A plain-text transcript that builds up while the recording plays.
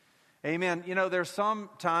Amen. You know, there's some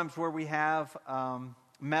times where we have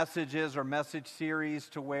messages or message series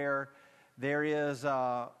to where there is,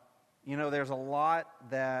 there's a lot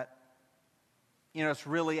that, it's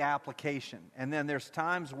really application. And then there's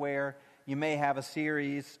times where you may have a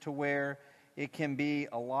series to where it can be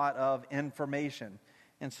a lot of information.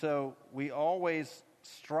 And so we always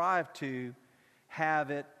strive to have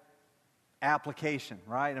it application,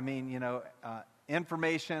 right? I mean,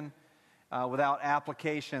 information without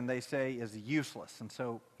application, they say, is useless. And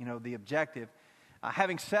so, the objective.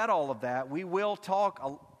 Having said all of that, we will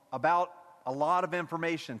talk about a lot of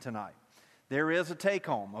information tonight. There is a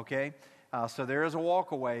take-home, okay? So there is a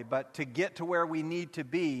walk-away. But to get to where we need to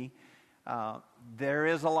be, there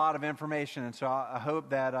is a lot of information. And so I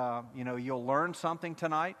hope that, you'll learn something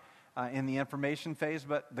tonight in the information phase.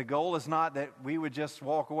 But the goal is not that we would just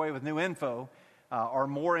walk away with new info, or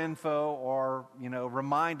more info, or,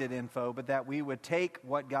 reminded info, but that we would take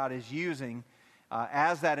what God is using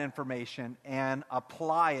as that information and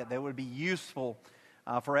apply it that would be useful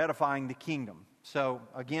for edifying the kingdom. So,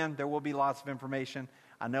 again, there will be lots of information.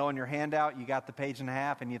 I know in your handout you got the page and a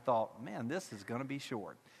half, and you thought, man, this is going to be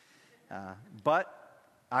short. But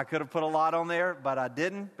I could have put a lot on there, but I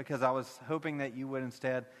didn't, because I was hoping that you would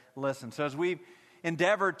instead listen. So as we've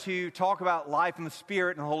endeavored to talk about life in the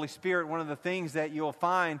Spirit and the Holy Spirit, one of the things that you'll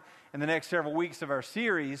find in the next several weeks of our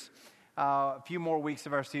series, a few more weeks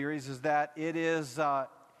of our series, is that it is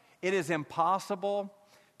impossible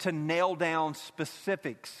to nail down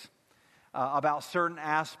specifics about certain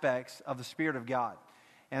aspects of the Spirit of God.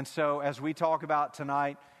 And so as we talk about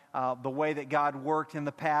tonight, the way that God worked in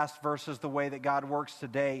the past versus the way that God works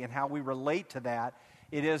today and how we relate to that,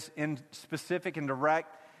 it is in specific and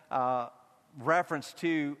direct reference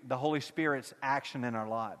to the Holy Spirit's action in our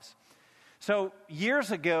lives. So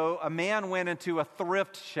years ago, a man went into a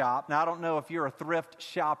thrift shop. Now, I don't know if you're a thrift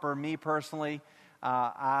shopper. Me personally,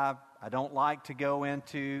 I don't like to go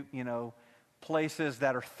into, places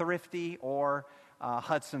that are thrifty or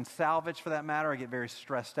Hudson Salvage for that matter. I get very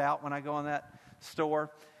stressed out when I go in that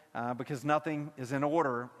store because nothing is in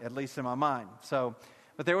order, at least in my mind.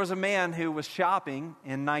 But there was a man who was shopping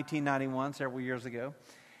in 1991, several years ago,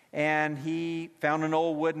 and he found an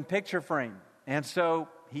old wooden picture frame. And so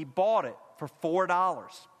he bought it for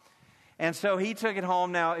 $4. And so he took it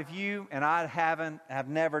home. Now, if you, and I have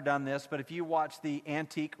never done this, but if you watch the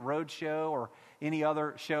Antique Roadshow or any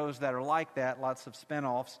other shows that are like that, lots of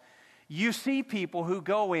spinoffs, you see people who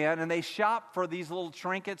go in and they shop for these little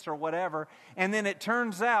trinkets or whatever, and then it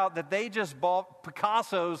turns out that they just bought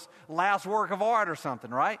Picasso's last work of art or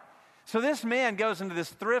something, right? So this man goes into this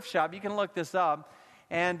thrift shop. You can look this up.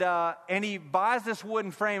 And he buys this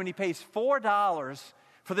wooden frame, and he pays $4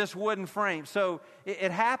 for this wooden frame. So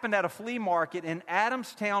it happened at a flea market in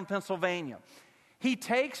Adamstown, Pennsylvania. He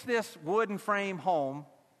takes this wooden frame home,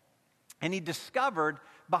 and he discovered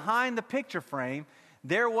behind the picture frame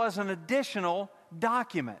there was an additional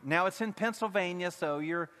document. Now, it's in Pennsylvania, so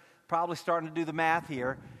you're probably starting to do the math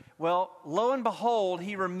here. Well, lo and behold,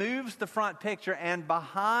 he removes the front picture, and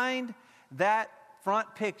behind that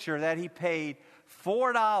front picture that he paid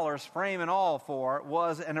 $4 frame and all for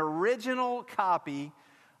was an original copy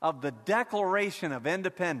of the Declaration of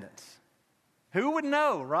Independence. Who would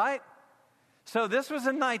know, right? So this was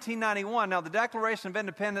in 1991. Now, the Declaration of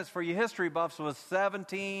Independence, for you history buffs, was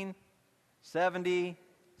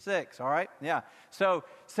 1776, all right? Yeah. So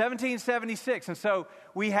 1776. And so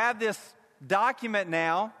we have this document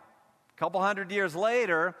now, a couple hundred years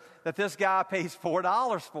later, that this guy pays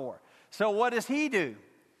 $4 for. So what does he do?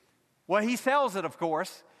 Well, he sells it, of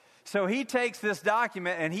course. So he takes this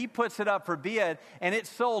document and he puts it up for bid, and it's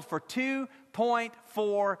sold for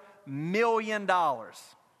 $2.4 million.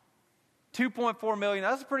 $2.4 million,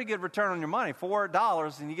 that's a pretty good return on your money.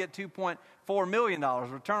 $4 and you get $2.4 million.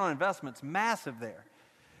 Return on investment's massive there,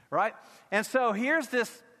 right? And so here's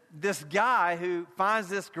this guy who finds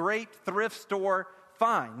this great thrift store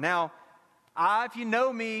find. Now, if you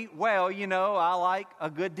know me well, I like a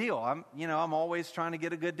good deal. I'm always trying to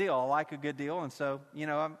get a good deal. I like a good deal, and so,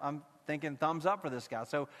 I'm thinking thumbs up for this guy.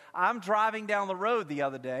 So I'm driving down the road the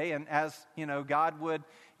other day, and as, God would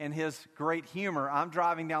in His great humor, I'm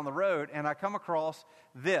driving down the road, and I come across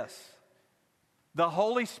this, the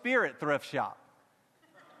Holy Spirit thrift shop.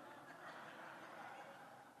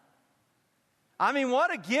 I mean,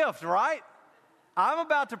 what a gift, right? I'm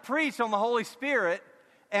about to preach on the Holy Spirit,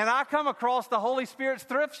 and I come across the Holy Spirit's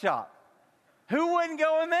thrift shop. Who wouldn't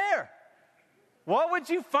go in there? What would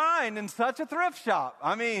you find in such a thrift shop?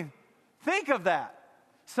 I mean, think of that.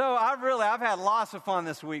 So I've had lots of fun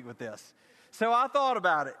this week with this. So I thought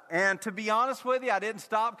about it. And to be honest with you, I didn't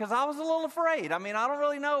stop because I was a little afraid. I mean, I don't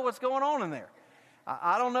really know what's going on in there.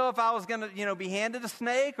 I don't know if I was going to, be handed a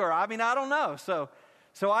snake or, I don't know.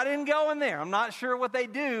 So I didn't go in there. I'm not sure what they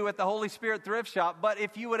do at the Holy Spirit Thrift Shop. But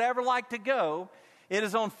if you would ever like to go, it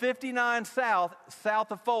is on 59 south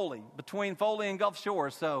of Foley, between Foley and Gulf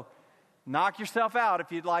Shores. So knock yourself out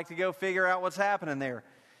if you'd like to go figure out what's happening there.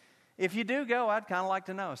 If you do go, I'd kind of like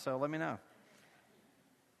to know, so let me know.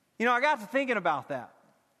 I got to thinking about that.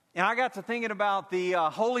 And I got to thinking about the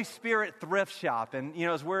Holy Spirit Thrift Shop. And,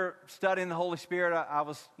 as we're studying the Holy Spirit, I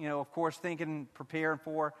was, of course, thinking, preparing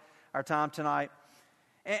for our time tonight.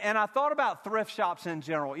 And I thought about thrift shops in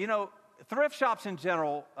general. Thrift shops in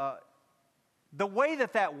general, the way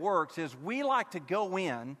that works is we like to go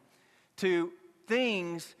in to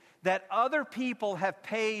things that other people have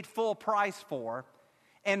paid full price for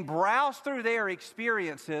and browse through their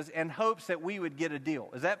experiences in hopes that we would get a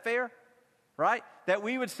deal. Is that fair? Right? That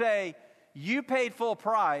we would say, you paid full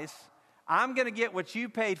price, I'm going to get what you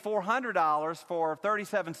paid $400 for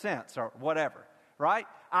 37 cents or whatever, right?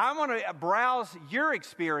 I'm going to browse your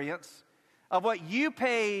experience of what you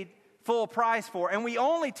paid full price for, and we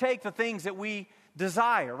only take the things that we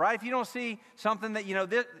desire, right? If you don't see something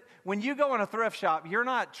that, when you go in a thrift shop, you're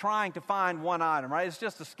not trying to find one item, right? It's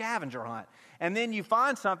just a scavenger hunt. And then you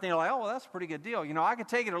find something, you're like, oh, well, that's a pretty good deal. I could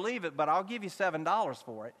take it or leave it, but I'll give you $7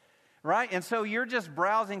 for it, right? And so you're just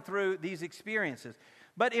browsing through these experiences.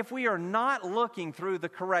 But if we are not looking through the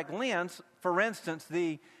correct lens, for instance,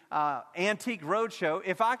 the Antique Roadshow,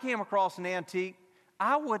 if I came across an antique,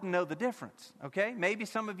 I wouldn't know the difference, okay? Maybe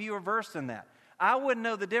some of you are versed in that. I wouldn't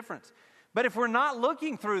know the difference. But if we're not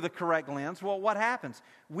looking through the correct lens, well, what happens?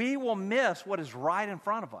 We will miss what is right in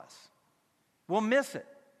front of us. We'll miss it.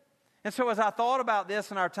 And so as I thought about this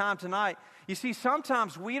in our time tonight, you see,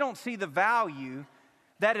 sometimes we don't see the value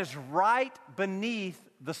that is right beneath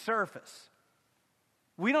the surface.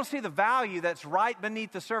 We don't see the value that's right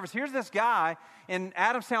beneath the surface. Here's this guy in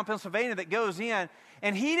Adamstown, Pennsylvania that goes in,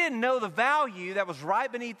 and he didn't know the value that was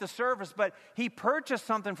right beneath the surface, but he purchased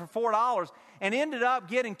something for $4 and ended up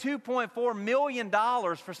getting $2.4 million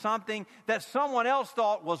for something that someone else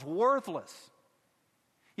thought was worthless.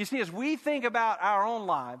 You see, as we think about our own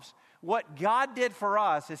lives, what God did for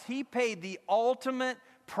us is He paid the ultimate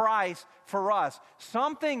price for us,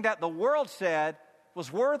 something that the world said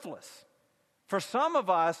was worthless. For some of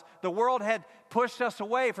us, the world had pushed us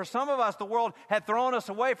away. For some of us, the world had thrown us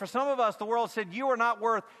away. For some of us, the world said, you are not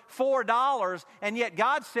worth $4. And yet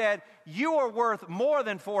God said, you are worth more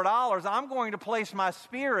than $4. I'm going to place my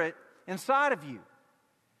Spirit inside of you.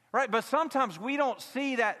 Right? But sometimes we don't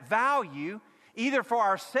see that value, either for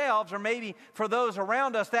ourselves or maybe for those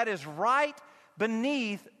around us, that is right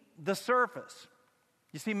beneath the surface.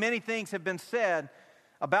 You see, many things have been said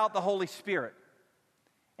about the Holy Spirit.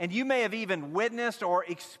 And you may have even witnessed or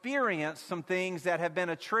experienced some things that have been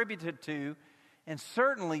attributed to and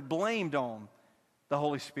certainly blamed on the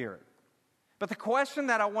Holy Spirit. But the question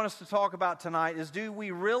that I want us to talk about tonight is, do we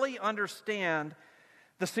really understand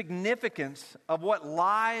the significance of what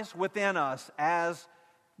lies within us as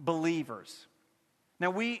believers? Now,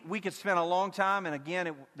 we could spend a long time, and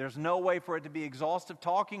again, there's no way for it to be exhaustive,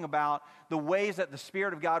 talking about the ways that the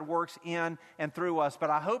Spirit of God works in and through us. But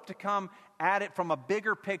I hope to come at it from a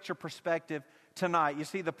bigger picture perspective tonight. You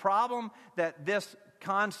see, the problem that this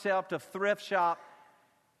concept of thrift shop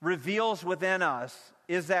reveals within us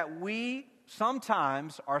is that we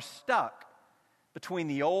sometimes are stuck between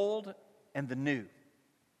the old and the new.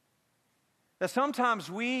 That sometimes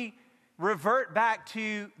we revert back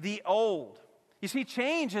to the old. You see,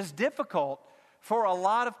 change is difficult for a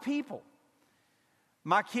lot of people.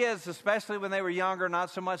 My kids, especially when they were younger, not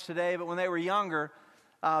so much today, but when they were younger,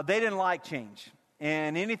 they didn't like change.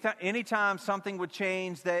 And anytime something would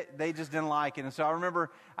change, they just didn't like it. And so I remember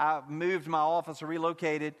I moved my office or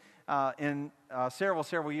relocated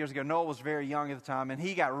several years ago. Noah was very young at the time, and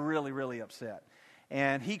he got really, really upset.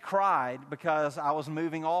 And he cried because I was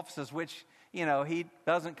moving offices, which, he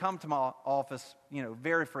doesn't come to my office,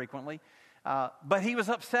 very frequently. But he was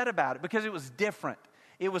upset about it because it was different.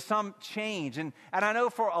 It was some change. And I know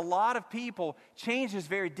for a lot of people, change is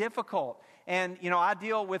very difficult. And, I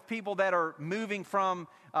deal with people that are moving from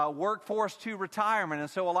workforce to retirement. And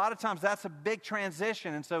so a lot of times that's a big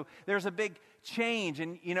transition. And so there's a big change.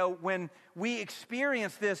 And, when we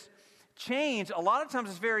experience this change, a lot of times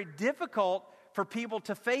it's very difficult for people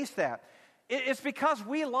to face that. It's because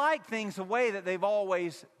we like things the way that they've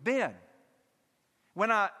always been. When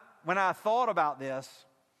I thought about this,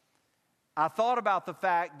 I thought about the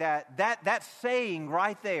fact that saying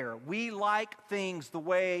right there, we like things the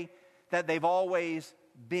way that they've always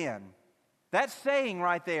been. That saying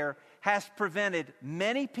right there has prevented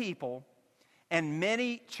many people and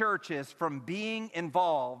many churches from being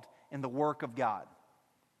involved in the work of God.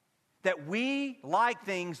 That we like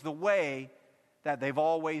things the way that they've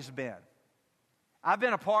always been. I've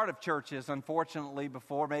been a part of churches, unfortunately,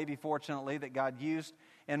 before, maybe fortunately, that God used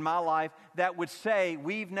in my life that would say,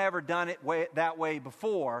 we've never done it that way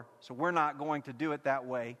before, so we're not going to do it that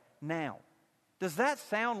way now. Does that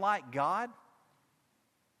sound like God?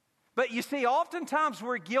 But you see, oftentimes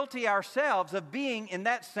we're guilty ourselves of being in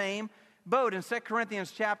that same boat. In 2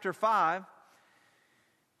 Corinthians chapter 5,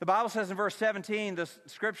 the Bible says in verse 17, the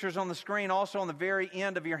scriptures on the screen, also on the very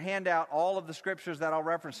end of your handout, all of the scriptures that I'll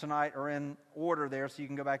reference tonight are in order there, so you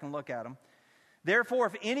can go back and look at them. Therefore,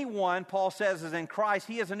 if anyone, Paul says, is in Christ,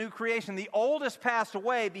 he is a new creation. The old has passed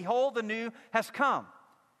away. Behold, the new has come.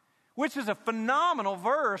 Which is a phenomenal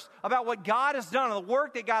verse about what God has done and the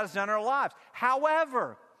work that God has done in our lives.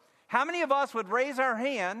 However, how many of us would raise our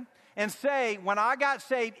hand and say, when I got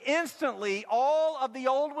saved, instantly all of the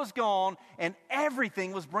old was gone and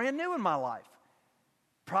everything was brand new in my life?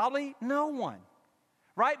 Probably no one.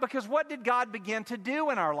 Right? Because what did God begin to do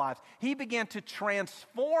in our lives? He began to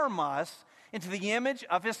transform us into the image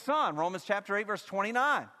of His Son. Romans chapter 8, verse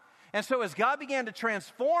 29. And so as God began to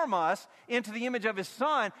transform us into the image of His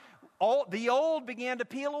Son, the old began to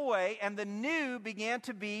peel away and the new began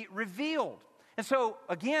to be revealed. And so,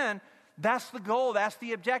 again, that's the goal, that's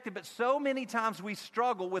the objective. But so many times we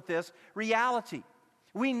struggle with this reality.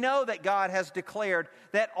 We know that God has declared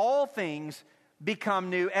that all things become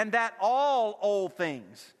new and that all old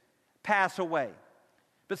things pass away.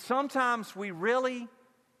 But sometimes we really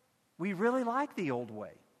like the old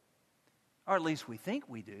way. Or at least we think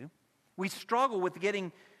we do. We struggle with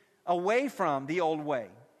getting away from the old way.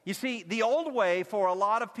 You see, the old way for a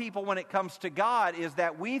lot of people when it comes to God is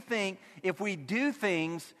that we think if we do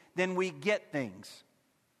things, then we get things.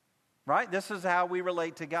 Right? This is how we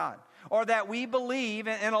relate to God. Or that we believe,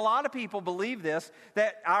 and a lot of people believe this,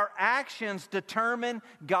 that our actions determine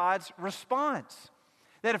God's response.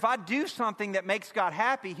 That if I do something that makes God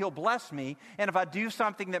happy, He'll bless me. And if I do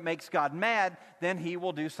something that makes God mad, then He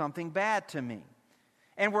will do something bad to me.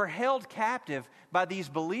 And we're held captive by these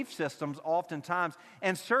belief systems oftentimes.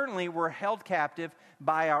 And certainly we're held captive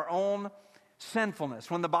by our own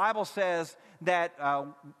sinfulness. When the Bible says that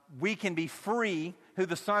we can be free, who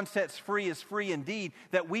the Son sets free is free indeed,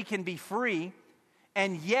 that we can be free,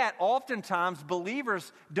 and yet oftentimes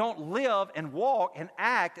believers don't live and walk and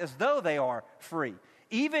act as though they are free.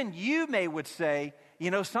 Even you would say,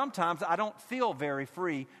 sometimes I don't feel very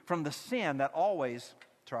free from the sin that always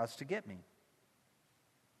tries to get me.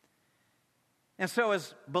 And so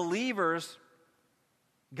as believers,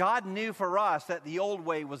 God knew for us that the old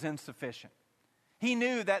way was insufficient. He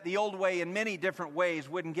knew that the old way in many different ways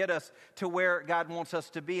wouldn't get us to where God wants us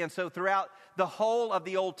to be. And so throughout the whole of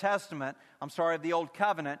the Old the Old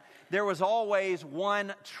Covenant, there was always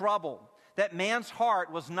one trouble, that man's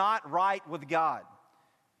heart was not right with God.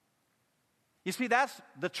 You see, that's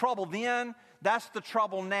the trouble then, that's the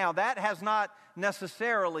trouble now. That has not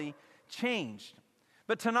necessarily changed.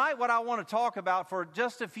 But tonight what I want to talk about for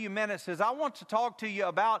just a few minutes is I want to talk to you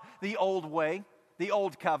about the old way, the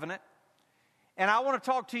old covenant. And I want to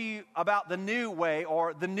talk to you about the new way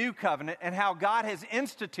or the new covenant and how God has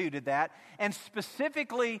instituted that and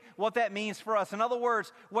specifically what that means for us. In other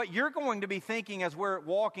words, what you're going to be thinking as we're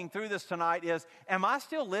walking through this tonight is, am I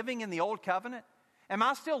still living in the old covenant? Am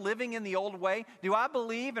I still living in the old way? Do I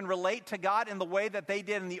believe and relate to God in the way that they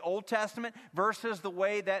did in the Old Testament versus the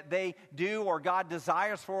way that they do or God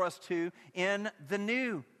desires for us to in the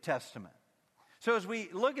New Testament? So as we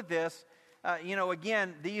look at this,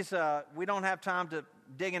 again, these we don't have time to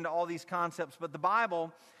dig into all these concepts, but the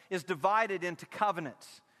Bible is divided into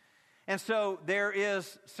covenants. And so there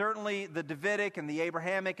is certainly the Davidic and the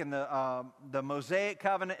Abrahamic and the Mosaic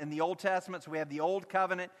covenant in the Old Testament. So we have the Old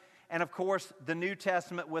Covenant and, of course, the New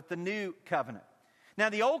Testament with the New Covenant. Now,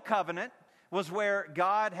 the Old Covenant was where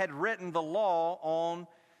God had written the law on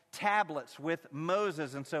tablets with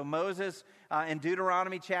Moses. And so Moses, in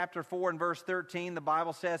Deuteronomy chapter 4 and verse 13, the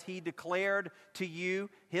Bible says, He declared to you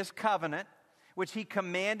His covenant, which He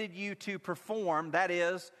commanded you to perform, that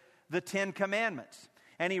is, the 10 Commandments.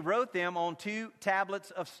 And He wrote them on 2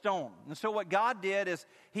 tablets of stone. And so what God did is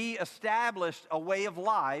He established a way of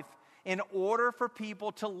life in order for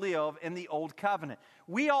people to live in the old covenant.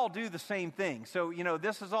 We all do the same thing. So,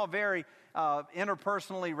 this is all very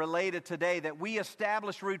interpersonally related today, that we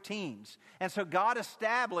establish routines. And so God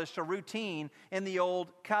established a routine in the old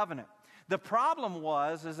covenant. The problem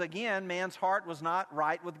is again, man's heart was not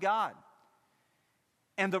right with God.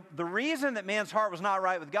 And the reason that man's heart was not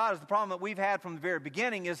right with God is the problem that we've had from the very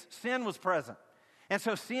beginning is sin was present. And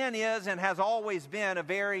so sin is and has always been a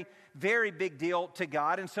very, very big deal to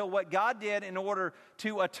God. And so what God did in order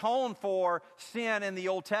to atone for sin in the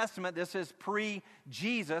Old Testament, this is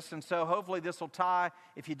pre-Jesus, and so hopefully this will tie,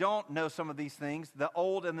 if you don't know some of these things, the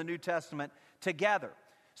Old and the New Testament together.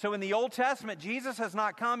 So in the Old Testament, Jesus has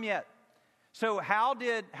not come yet. So how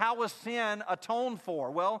was sin atoned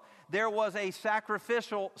for? Well, there was a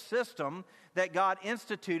sacrificial system that God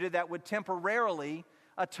instituted that would temporarily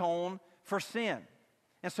atone for sin.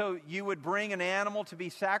 And so you would bring an animal to be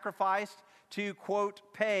sacrificed to, quote,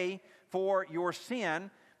 pay for your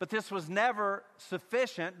sin. But this was never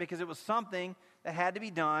sufficient because it was something that had to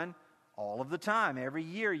be done all of the time. Every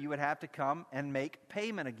year you would have to come and make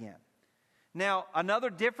payment again. Now,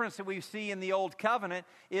 another difference that we see in the Old Covenant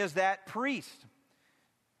is that priest.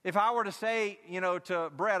 If I were to say,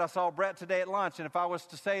 to Brett, I saw Brett today at lunch, and if I was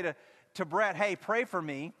to say to Brett, hey, pray for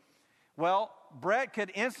me, well, Brett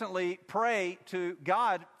could instantly pray to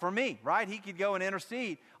God for me, right? He could go and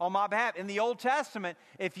intercede on my behalf. In the Old Testament,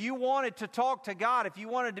 if you wanted to talk to God, if you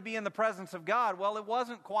wanted to be in the presence of God, well, it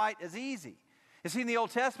wasn't quite as easy. You see, in the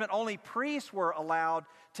Old Testament, only priests were allowed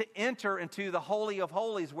to enter into the Holy of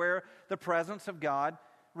Holies where the presence of God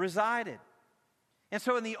resided. And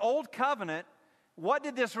so in the Old Covenant, what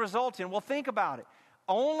did this result in? Well, think about it.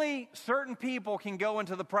 Only certain people can go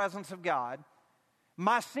into the presence of God.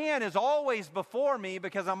 My sin is always before me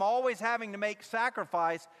because I'm always having to make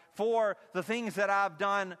sacrifice for the things that I've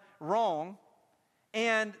done wrong.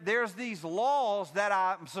 And there's these laws that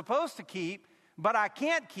I'm supposed to keep, but I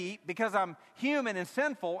can't keep because I'm human and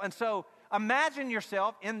sinful. And so imagine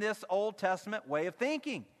yourself in this Old Testament way of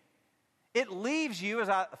thinking. It leaves you, as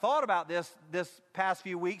I thought about this past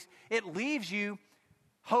few weeks, it leaves you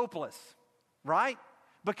hopeless, right?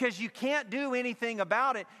 Because you can't do anything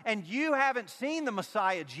about it, and you haven't seen the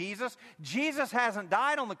Messiah, Jesus. Jesus hasn't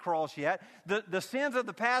died on the cross yet. The sins of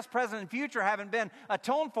the past, present, and future haven't been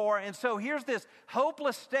atoned for, and so here's this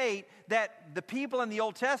hopeless state that the people in the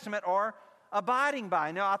Old Testament are abiding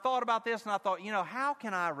by. Now, I thought about this, and I thought, how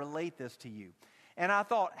can I relate this to you? And I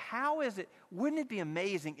thought, wouldn't it be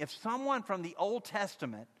amazing if someone from the Old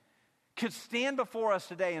Testament could stand before us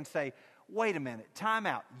today and say, wait a minute, time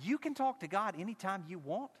out. You can talk to God anytime you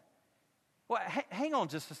want? Well, hang on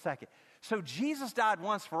just a second. So Jesus died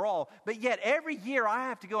once for all, but yet every year I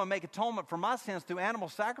have to go and make atonement for my sins through animal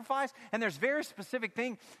sacrifice, and there's very specific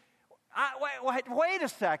things. Wait a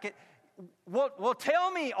second. Well,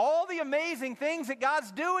 tell me all the amazing things that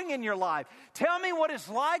God's doing in your life. Tell me what it's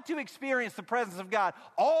like to experience the presence of God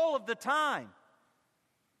all of the time.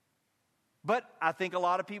 But I think a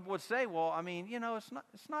lot of people would say, well,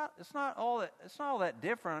 it's not all that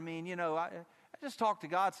different. I just talk to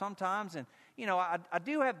God sometimes, and I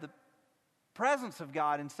do have the presence of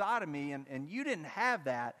God inside of me, and you didn't have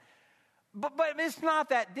that. But it's not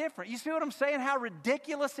that different. You see what I'm saying? How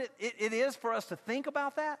ridiculous it is for us to think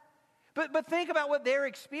about that? But think about what they're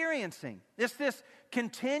experiencing. It's this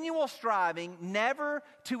continual striving never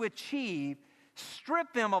to achieve,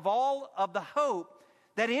 strip them of all of the hope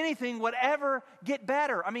that anything would ever get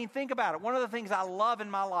better. Think about it. One of the things I love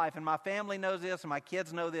in my life, and my family knows this, and my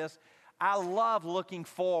kids know this, I love looking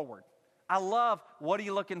forward. I love, what are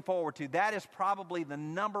you looking forward to? That is probably the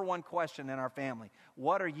number one question in our family.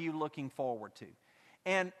 What are you looking forward to?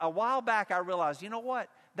 And a while back I realized, you know what?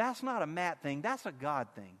 That's not a Matt thing. That's a God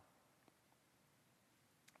thing.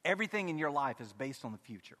 Everything in your life is based on the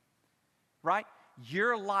future, right?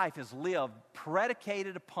 Your life is lived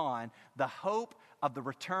predicated upon the hope of the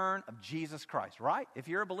return of Jesus Christ, right? If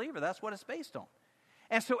you're a believer, that's what it's based on.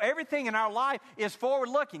 And so everything in our life is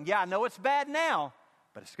forward-looking. Yeah, I know it's bad now,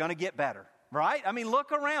 but it's going to get better, right?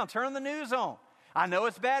 Look around, turn the news on. I know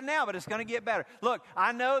it's bad now, but it's going to get better. Look,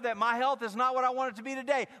 I know that my health is not what I want it to be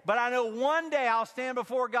today, but I know one day I'll stand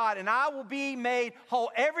before God and I will be made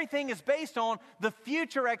whole. Everything is based on the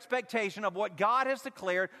future expectation of what God has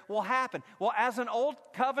declared will happen. Well, as an Old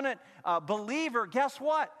Covenant believer, guess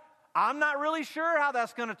what? I'm not really sure how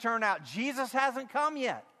that's going to turn out. Jesus hasn't come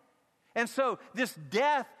yet. And so this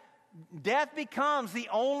death becomes the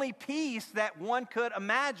only peace that one could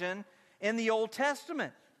imagine in the Old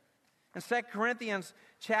Testament. In 2 Corinthians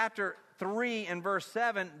chapter 3 and verse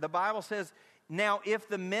 7, the Bible says, now if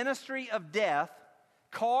the ministry of death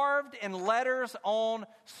carved in letters on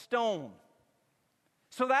stone.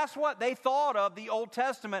 So that's what they thought of the Old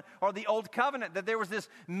Testament or the Old Covenant, that there was this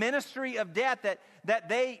ministry of death that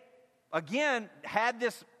they, again, had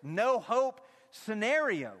this no hope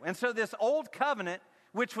scenario. And so this Old Covenant,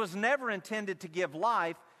 which was never intended to give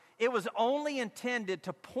life, it was only intended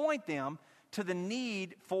to point them to the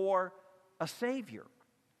need for a Savior.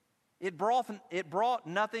 It brought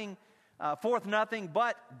nothing forth nothing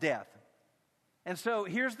but death. And so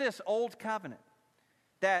here's this old covenant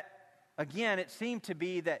that, again, it seemed to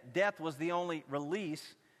be that death was the only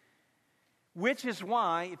release, which is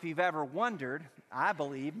why, if you've ever wondered, I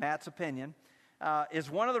believe, Matt's opinion, is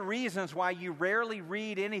one of the reasons why you rarely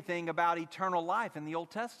read anything about eternal life in the Old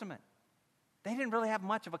Testament. They didn't really have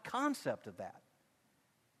much of a concept of that.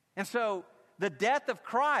 And so the death of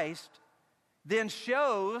Christ then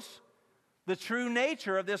shows the true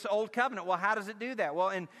nature of this old covenant. Well, how does it do that? Well,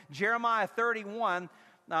 in Jeremiah 31,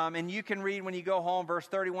 and you can read when you go home, verse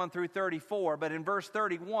 31 through 34, but in verse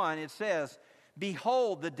 31 it says,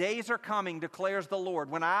 "Behold, the days are coming, declares the Lord,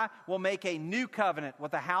 when I will make a new covenant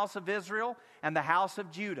with the house of Israel and the house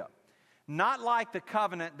of Judah. Not like the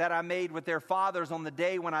covenant that I made with their fathers on the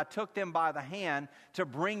day when I took them by the hand to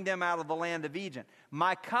bring them out of the land of Egypt.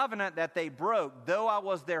 My covenant that they broke, though I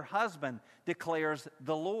was their husband, declares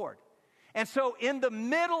the Lord." And so in the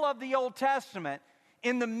middle of the Old Testament,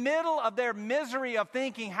 in the middle of their misery of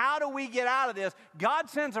thinking, how do we get out of this? God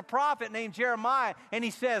sends a prophet named Jeremiah, and he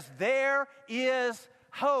says, there is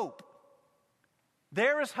hope.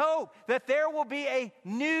 There is hope that there will be a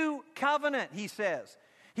new covenant, he says.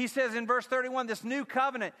 He says in verse 31, this new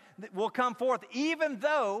covenant will come forth, even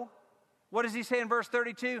though, what does he say in verse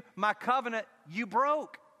 32? My covenant you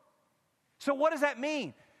broke. So what does that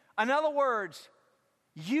mean? In other words,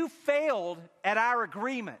 you failed at our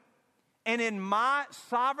agreement. And in my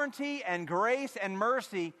sovereignty and grace and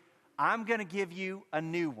mercy, I'm going to give you a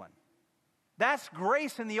new one. That's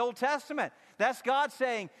grace in the Old Testament. That's God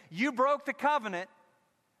saying, you broke the covenant.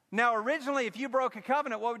 Now, originally, if you broke a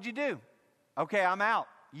covenant, what would you do? Okay, I'm out.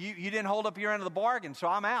 You didn't hold up your end of the bargain, so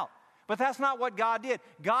I'm out. But that's not what God did.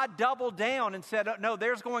 God doubled down and said, no,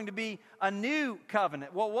 there's going to be a new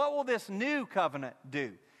covenant. Well, what will this new covenant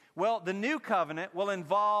do? Well, the new covenant will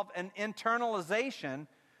involve an internalization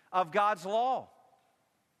of God's law.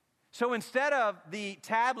 So instead of the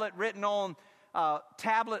tablet written on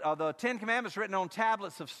the Ten Commandments written on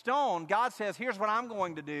tablets of stone, God says, here's what I'm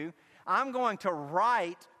going to do. I'm going to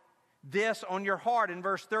write this on your heart. In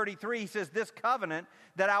verse 33, he says, this covenant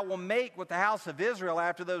that I will make with the house of Israel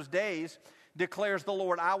after those days, declares the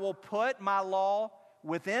Lord, I will put my law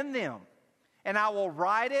within them, and I will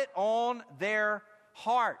write it on their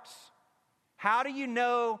hearts. How do you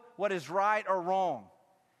know what is right or wrong?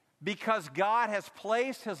 Because God has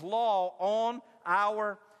placed his law on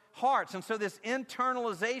our hearts. And so this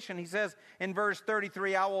internalization, he says in verse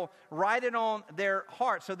 33, I will write it on their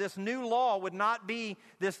hearts. So this new law would not be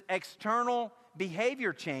this external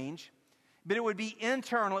behavior change, but it would be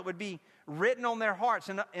internal. It would be written on their hearts.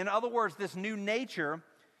 In other words, this new nature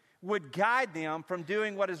would guide them from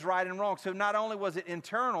doing what is right and wrong. So not only was it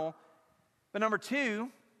internal, but number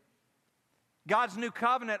two, God's new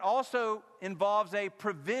covenant also involves a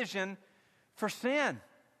provision for sin.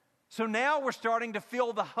 So now we're starting to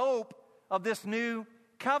feel the hope of this new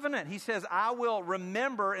covenant. He says, I will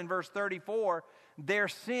remember, in verse 34, their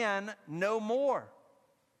sin no more.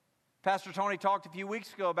 Pastor Tony talked a few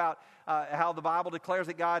weeks ago about how the Bible declares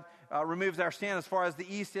that God removes our sin as far as the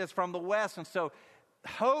east is from the west. And so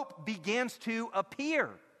hope begins to appear.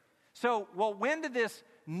 So, well, when did this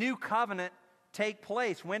new covenant take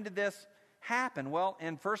place? When did this happen? Well,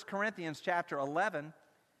 in 1 Corinthians chapter 11,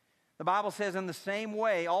 the Bible says, in the same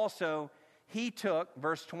way also he took,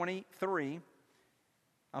 verse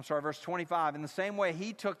 25, in the same way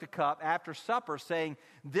he took the cup after supper, saying,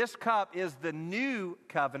 this cup is the new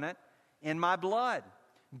covenant in my blood.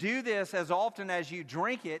 Do this as often as you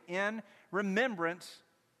drink it in remembrance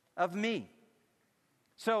of me.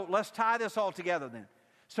 So let's tie this all together then.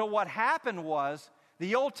 So what happened was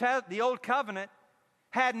the old covenant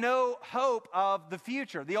had no hope of the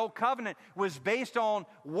future. The old covenant was based on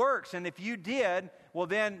works, and if you did, well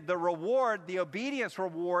then the reward, the obedience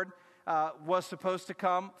reward, was supposed to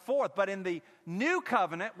come forth. But in the new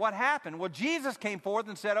covenant, what happened? Well, Jesus came forth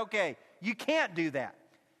and said, okay, you can't do that.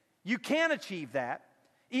 You can't achieve that.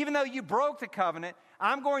 Even though you broke the covenant,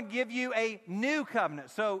 I'm going to give you a new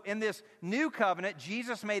covenant. So in this new covenant,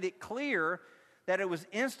 Jesus made it clear that it was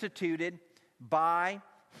instituted by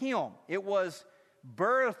him. It was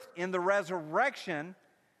birthed in the resurrection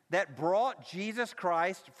that brought Jesus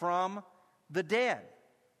Christ from the dead.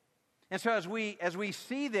 And so as we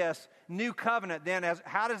see this new covenant, then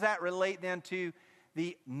how does that relate then to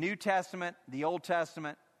the New Testament, the Old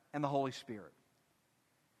Testament, and the Holy Spirit?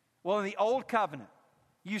 Well, in the Old Covenant,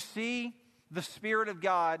 you see the Spirit of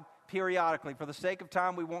God periodically. For the sake of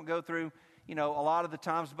time, we won't go through, a lot of the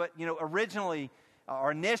times, but, originally,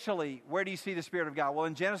 or initially, where do you see the Spirit of God? Well,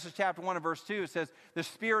 in Genesis chapter 1 and verse 2, it says, the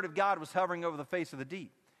Spirit of God was hovering over the face of the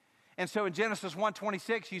deep. And so in Genesis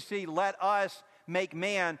 1:26, you see, let us make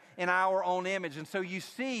man in our own image. And so you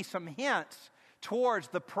see some hints towards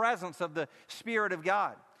the presence of the Spirit of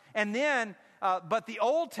God. And then, but the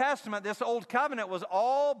Old Testament, this Old Covenant, was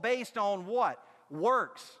all based on what?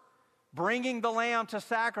 Works. Bringing the lamb to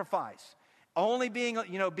sacrifice. Only being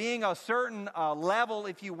a certain level,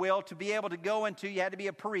 if you will, to be able to go into, you had to be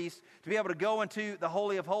a priest, to be able to go into the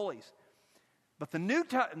Holy of Holies. But the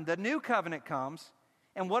new covenant comes,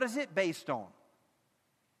 and what is it based on?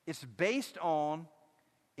 It's based on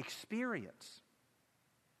experience.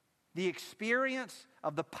 The experience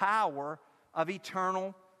of the power of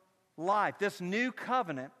eternal life. This new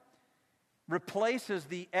covenant replaces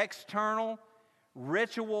the external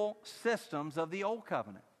ritual systems of the old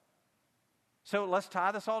covenant. So let's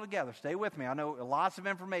tie this all together. Stay with me. I know lots of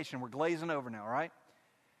information. We're glazing over now, all right?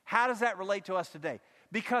 How does that relate to us today?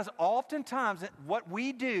 Because oftentimes what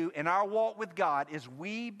we do in our walk with God is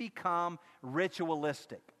we become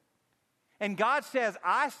ritualistic. And God says,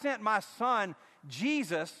 I sent my son,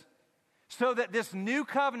 Jesus, so that this new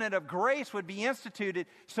covenant of grace would be instituted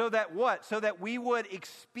so that what? So that we would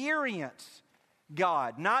experience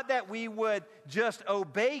God. Not that we would just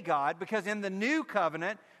obey God, because in the new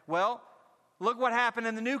covenant, well, look what happened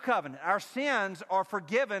in the new covenant. Our sins are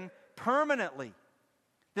forgiven permanently.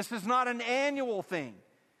 This is not an annual thing.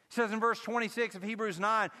 It says in verse 26 of Hebrews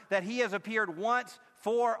 9 that he has appeared once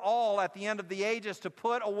for all at the end of the ages to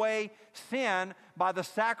put away sin by the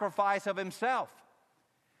sacrifice of himself.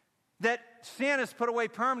 That sin is put away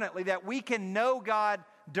permanently, that we can know God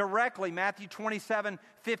directly. Matthew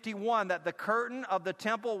 27:51, that the curtain of the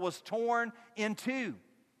temple was torn in two,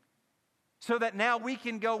 so that now we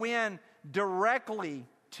can go in directly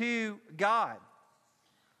to God.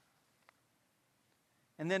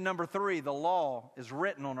 And then number 3, the law is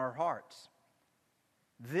written on our hearts.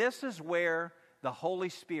 This is where the Holy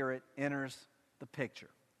Spirit enters the picture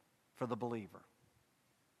for the believer.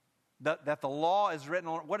 That the law is written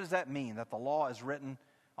on, what does that mean, that the law is written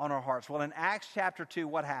on our hearts? Well, in Acts chapter 2,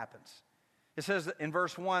 what happens? It says in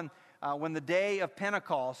verse 1, when the day of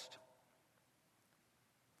Pentecost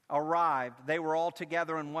arrived, they were all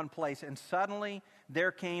together in one place, and suddenly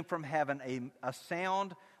there came from heaven a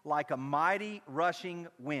sound like a mighty rushing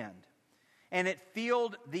wind, and it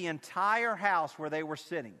filled the entire house where they were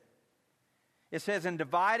sitting. It says, in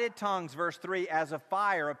divided tongues, verse 3, as a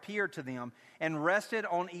fire appeared to them and rested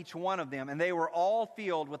on each one of them, and they were all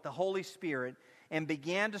filled with the Holy Spirit and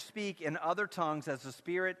began to speak in other tongues as the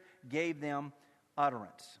Spirit gave them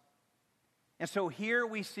utterance. And so here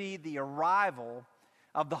we see the arrival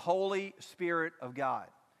of the Holy Spirit of God.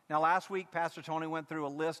 Now, last week, Pastor Tony went through a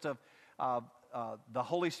list of the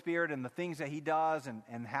Holy Spirit and the things that he does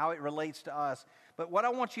and how it relates to us. But what I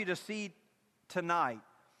want you to see tonight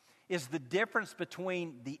is the difference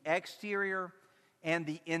between the exterior and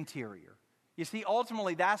the interior. You see,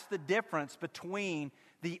 ultimately, that's the difference between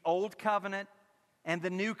the old covenant and the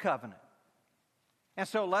new covenant. And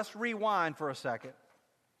so let's rewind for a second.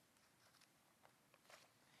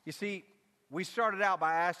 You see, we started out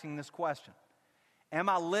by asking this question: am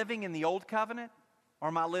I living in the old covenant or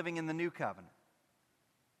am I living in the new covenant?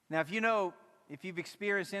 Now, if you've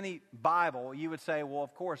experienced any Bible, you would say, well,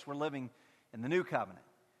 of course, we're living in the new covenant.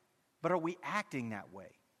 But are we acting that way?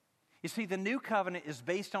 You see, the new covenant is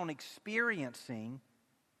based on experiencing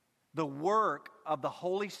the work of the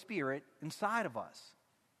Holy Spirit inside of us.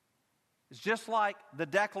 It's just like the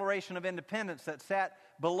Declaration of Independence that sat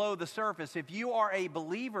below the surface. If you are a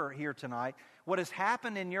believer here tonight, what has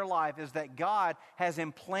happened in your life is that God has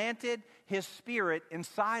implanted His Spirit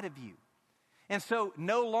inside of you. And so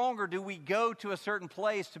no longer do we go to a certain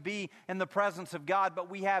place to be in the presence of God, but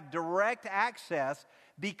we have direct access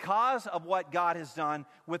because of what God has done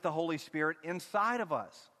with the Holy Spirit inside of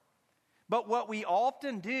us. But what we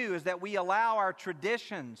often do is that we allow our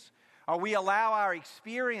traditions, or we allow our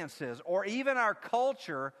experiences, or even our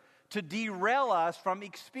culture to derail us from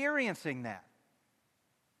experiencing that.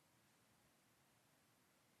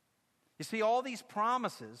 You see, all these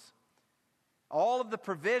promises, all of the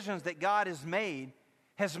provisions that God has made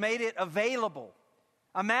it available.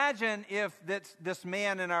 Imagine if this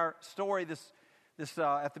man in our story, this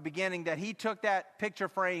at the beginning, that he took that picture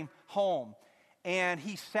frame home and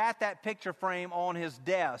he sat that picture frame on his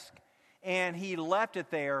desk and he left it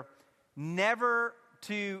there, never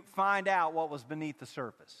to find out what was beneath the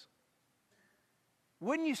surface.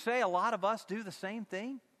 Wouldn't you say a lot of us do the same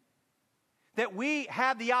thing? That we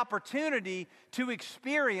have the opportunity to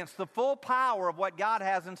experience the full power of what God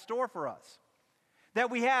has in store for us. That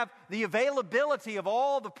we have the availability of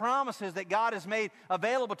all the promises that God has made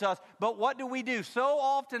available to us. But what do? So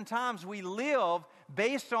oftentimes we live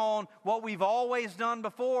based on what we've always done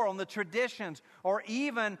before, on the traditions, or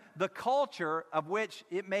even the culture of which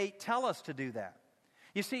it may tell us to do that.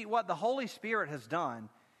 You see, what the Holy Spirit has done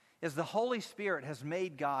is the Holy Spirit has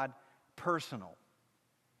made God personal.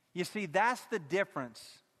 You see, that's the difference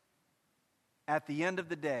at the end of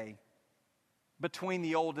the day between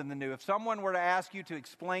the old and the new. If someone were to ask you to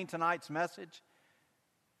explain tonight's message,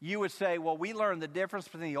 you would say, well, we learned the difference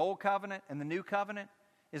between the old covenant and the new covenant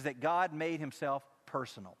is that God made himself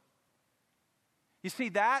personal. You see,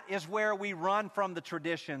 that is where we run from the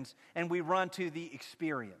traditions and we run to the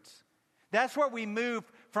experience. That's where we move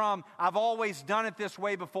from, I've always done it this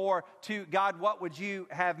way before, to, God, what would you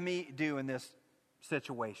have me do in this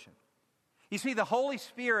situation? You see, the Holy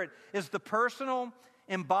Spirit is the personal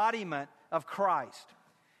embodiment of Christ.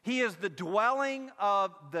 He is the dwelling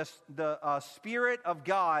of the Spirit of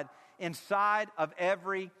God inside of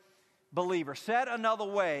every believer. Said another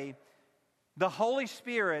way, the Holy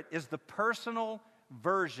Spirit is the personal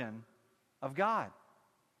version of God.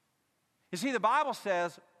 You see, the Bible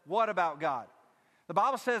says, what about God? The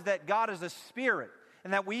Bible says that God is a spirit,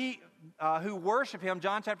 and that we who worship him,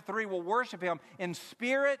 John chapter 3, will worship him in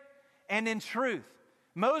spirit and in truth.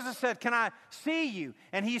 Moses said, can I see you?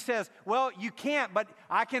 And he says, well, you can't, but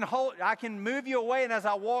I can move you away, and as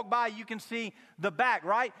I walk by, you can see the back,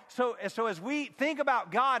 right? So as we think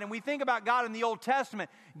about God, and we think about God in the Old Testament,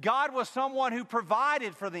 God was someone who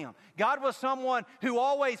provided for them. God was someone who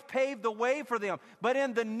always paved the way for them. But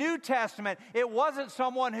in the New Testament, it wasn't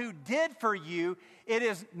someone who did for you. It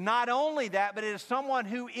is not only that, but it is someone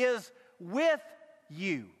who is with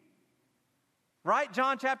you. Right?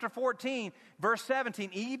 John chapter 14, verse 17,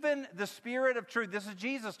 even the Spirit of truth, this is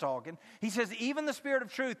Jesus talking, he says, even the Spirit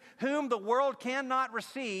of truth, whom the world cannot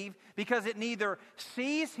receive because it neither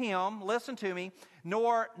sees him, listen to me,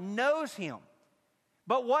 nor knows him.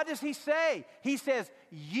 But what does he say? He says,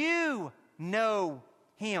 you know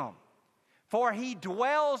him, for he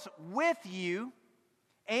dwells with you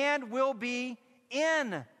and will be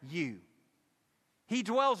in you. He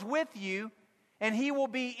dwells with you and he will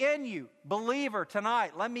be in you. Believer,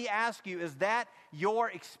 tonight, let me ask you, is that your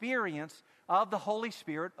experience of the Holy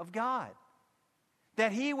Spirit of God?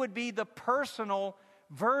 That he would be the personal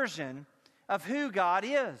version of who God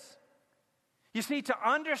is. You see, to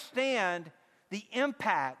understand the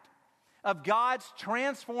impact of God's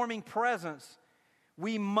transforming presence,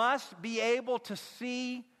 we must be able to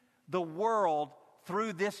see the world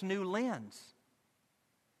through this new lens.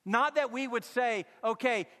 Not that we would say,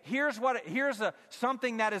 okay, here's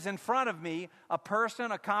something that is in front of me, a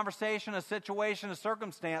person, a conversation, a situation, a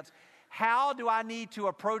circumstance. How do I need to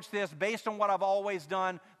approach this based on what I've always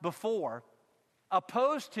done before?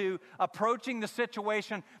 Opposed to approaching the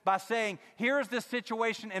situation by saying, here's this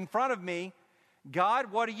situation in front of me.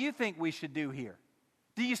 God, what do you think we should do here?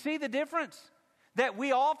 Do you see the difference? That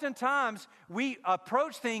we oftentimes, we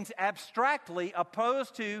approach things abstractly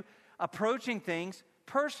opposed to approaching things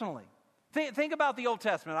personally. Think about the Old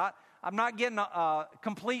Testament. I'm not getting a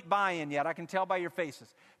complete buy-in yet. I can tell by your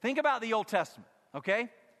faces. Think about the Old Testament, okay?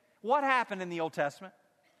 What happened in the Old Testament?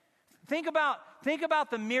 Think about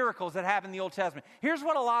the miracles that happened in the Old Testament. Here's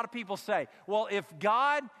what a lot of people say. Well, if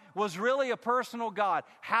God was really a personal God,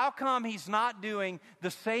 how come he's not doing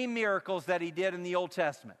the same miracles that he did in the Old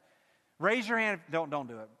Testament? Raise your hand. Don't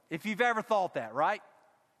do it. If you've ever thought that, right?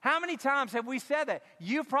 How many times have we said that?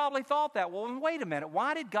 You've probably thought that. Well, wait a minute.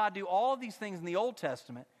 Why did God do all of these things in the Old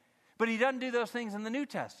Testament, but he doesn't do those things in the New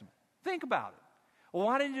Testament? Think about it. Well,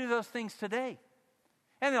 why did he do those things today?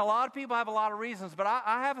 And a lot of people have a lot of reasons, but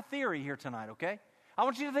I have a theory here tonight, okay? I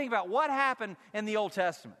want you to think about what happened in the Old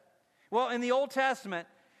Testament. Well, in the Old Testament,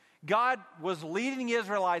 God was leading the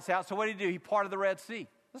Israelites out, so what did he do? He parted the Red Sea.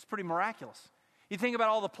 That's pretty miraculous. You think about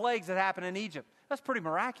all the plagues that happened in Egypt. That's pretty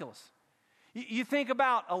miraculous. You think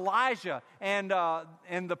about Elijah and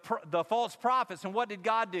the false prophets, and what did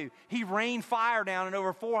God do? He rained fire down, and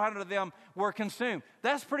over 400 of them were consumed.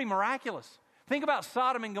 That's pretty miraculous. Think about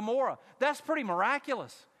Sodom and Gomorrah. That's pretty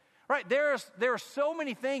miraculous, right? There are so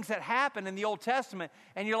many things that happen in the Old Testament,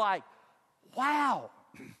 and you're like, wow,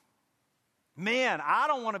 man, I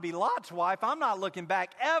don't want to be Lot's wife. I'm not looking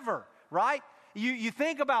back ever, right? You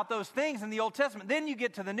think about those things in the Old Testament. Then you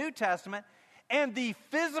get to the New Testament, and the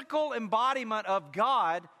physical embodiment of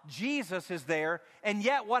God, Jesus, is there. And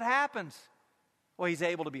yet what happens? Well, he's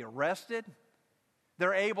able to be arrested.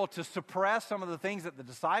 They're able to suppress some of the things that the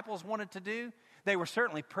disciples wanted to do. They were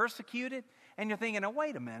certainly persecuted. And you're thinking, oh,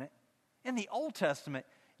 wait a minute. In the Old Testament,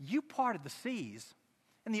 you parted the seas.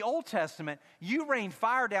 In the Old Testament, you rained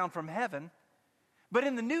fire down from heaven, but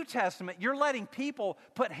in the New Testament, you're letting people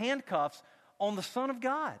put handcuffs on the Son of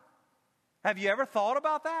God. Have you ever thought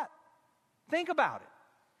about that? Think about it.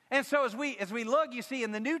 And so as we look, you see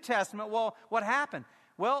in the New Testament, well, what happened?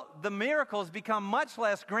 Well, the miracles become much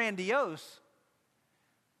less grandiose,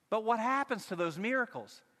 but what happens to those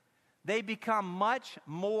miracles? They become much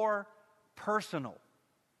more personal.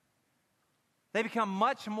 They become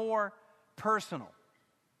much more personal.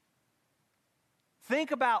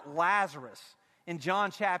 Think about Lazarus in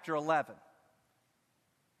John chapter 11.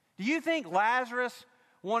 Do you think Lazarus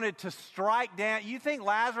wanted to strike down, you think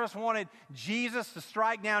Lazarus wanted Jesus to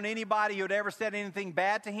strike down anybody who had ever said anything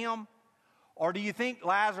bad to him? Or do you think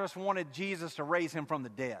Lazarus wanted Jesus to raise him from the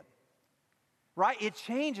dead? Right? It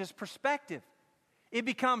changes perspective. It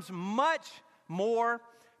becomes much more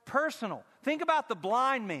personal. Think about the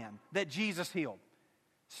blind man that Jesus healed.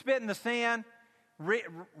 Spit in the sand,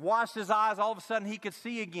 washed his eyes, all of a sudden he could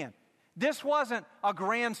see again. This wasn't a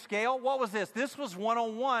grand scale. What was this? This was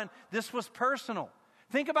one-on-one. This was personal.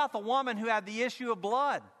 Think about the woman who had the issue of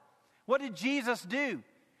blood. What did Jesus do?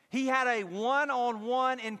 He had a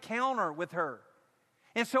one-on-one encounter with her.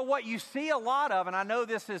 And so what you see a lot of, and I know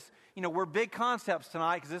this is, we're big concepts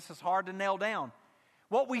tonight because this is hard to nail down.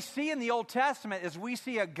 What we see in the Old Testament is we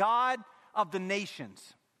see a God of the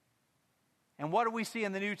nations. And what do we see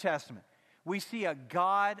in the New Testament? We see a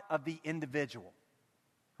God of the individual,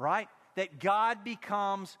 right? That God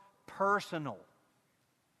becomes personal.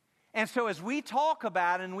 And so as we talk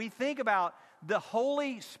about and we think about the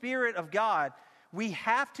Holy Spirit of God, we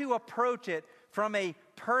have to approach it from a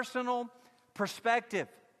personal perspective.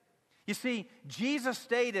 You see, Jesus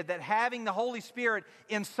stated that having the Holy Spirit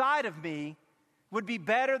inside of me would be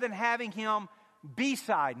better than having Him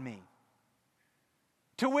beside me.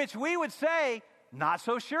 To which we would say, not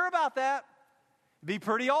so sure about that. It'd be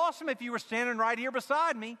pretty awesome if you were standing right here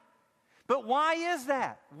beside me. But why is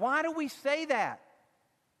that? Why do we say that?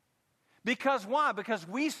 Because why? Because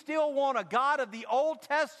we still want a God of the Old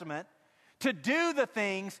Testament to do the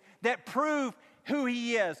things that prove who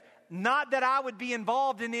He is. Not that I would be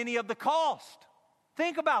involved in any of the cost.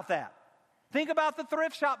 Think about that. Think about the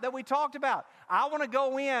thrift shop that we talked about. I want to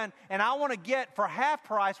go in and I want to get for half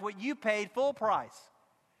price what you paid full price.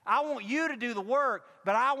 I want you to do the work,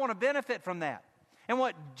 but I want to benefit from that. And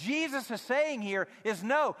what Jesus is saying here is,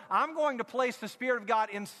 no, I'm going to place the Spirit of God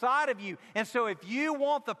inside of you. And so if you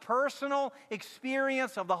want the personal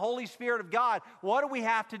experience of the Holy Spirit of God, what do we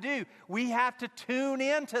have to do? We have to tune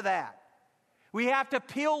into that. We have to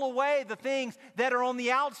peel away the things that are on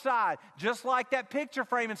the outside, just like that picture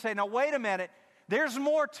frame, and say, now wait a minute, there's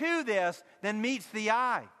more to this than meets the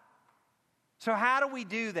eye. So how do we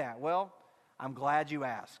do that? Well, I'm glad you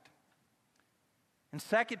asked. In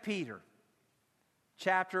 2 Peter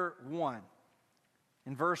chapter 1,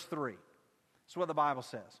 in verse 3, that's what the Bible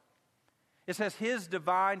says. It says, His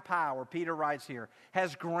divine power, Peter writes here,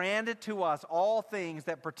 has granted to us all things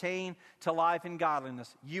that pertain to life and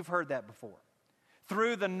godliness. You've heard that before.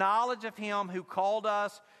 Through the knowledge of Him who called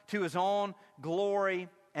us to His own glory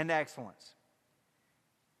and excellence.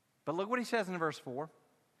 But look what he says in verse 4.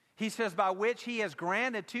 He says, by which He has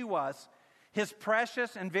granted to us His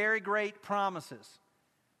precious and very great promises.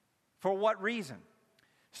 For what reason?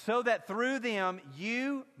 So that through them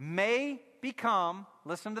you may become,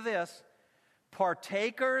 listen to this,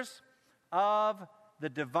 partakers of the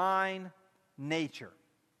divine nature,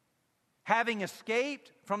 having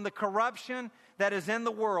escaped from the corruption that is in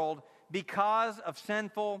the world because of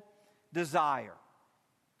sinful desire.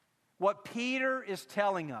 What Peter is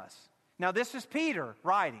telling us, now this is Peter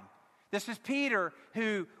writing. This is Peter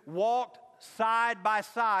who walked side by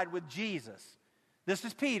side with Jesus. This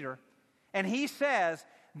is Peter. And he says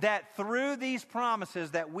that through these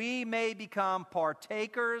promises that we may become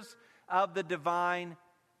partakers of the divine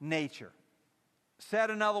nature. Said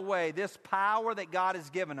another way, this power that God has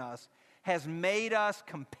given us has made us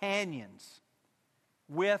companions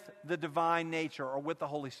with the divine nature or with the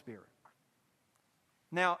Holy Spirit.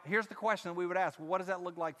 Now, here's the question that we would ask. Well, what does that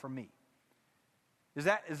look like for me? Is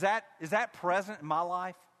that present in my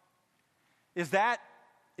life? Is that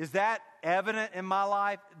evident in my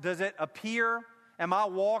life? Does it appear? Am I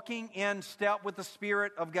walking in step with the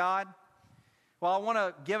Spirit of God? Well, I want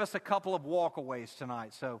to give us a couple of walkaways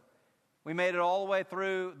tonight. So we made it all the way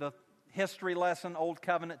through the history lesson, Old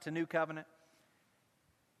Covenant to New Covenant.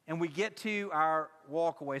 And we get to our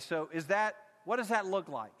walkaway. So what does that look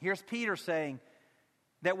like? Here's Peter saying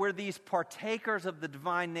that we're these partakers of the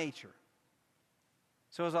divine nature.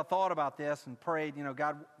 So as I thought about this and prayed,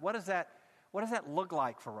 God, what does that look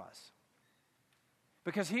like for us?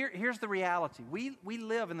 Because here's the reality. We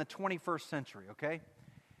live in the 21st century, okay?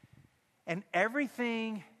 And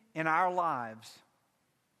everything in our lives,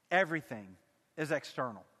 everything is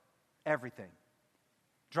external. Everything.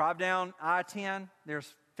 Drive down I-10,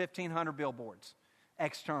 there's 1,500 billboards.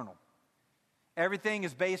 External. Everything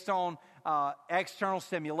is based on external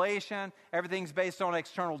stimulation. Everything's based on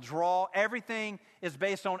external draw. Everything is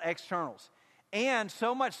based on externals. And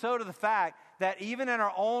so much so to the fact that even in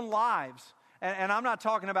our own lives, and I'm not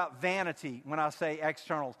talking about vanity when I say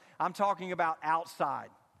externals. I'm talking about outside.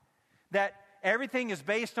 That everything is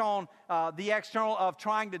based on the external of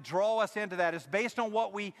trying to draw us into that. It's based on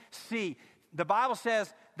what we see. The Bible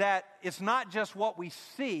says that it's not just what we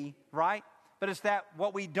see, right? But it's that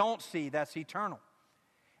what we don't see that's eternal.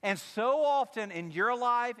 And so often in your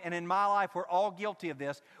life and in my life, we're all guilty of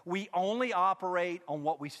this. We only operate on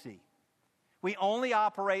what we see. We only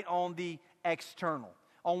operate on the external,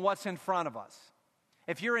 on what's in front of us.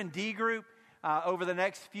 If you're in D group, over the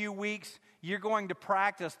next few weeks, you're going to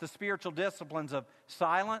practice the spiritual disciplines of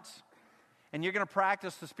silence, and you're going to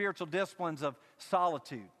practice the spiritual disciplines of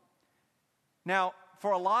solitude. Now,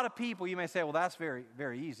 for a lot of people, you may say, well, that's very,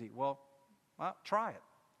 very easy. Well, try it.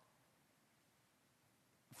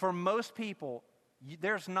 For most people,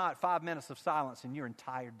 there's not 5 minutes of silence in your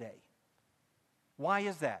entire day. Why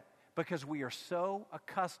is that? Because we are so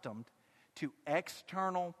accustomed to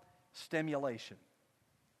external stimulation.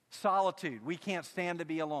 Solitude, we can't stand to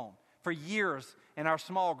be alone. For years in our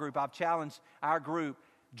small group, I've challenged our group,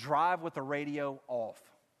 drive with the radio off.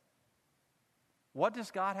 What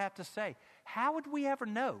does God have to say? How would we ever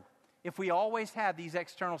know if we always had these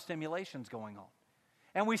external stimulations going on?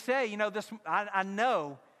 And we say, I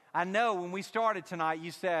know when we started tonight,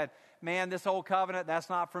 you said, man, this old covenant, that's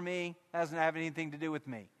not for me. That doesn't have anything to do with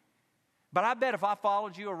me. But I bet if I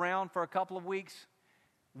followed you around for a couple of weeks,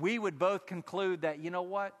 we would both conclude that, you know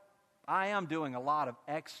what? I am doing a lot of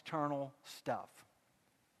external stuff.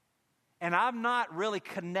 And I'm not really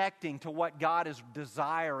connecting to what God is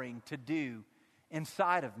desiring to do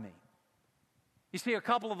inside of me. You see, a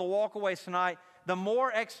couple of the walkaways tonight, the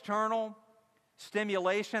more external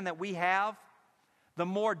stimulation that we have, the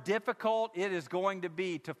more difficult it is going to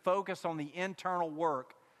be to focus on the internal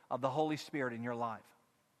work of the Holy Spirit in your life.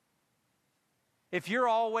 If you're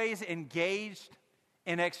always engaged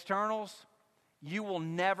in externals, you will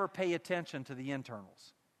never pay attention to the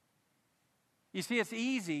internals. You see, it's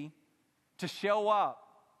easy to show up.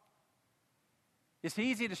 It's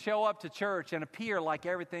easy to show up to church and appear like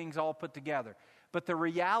everything's all put together. But the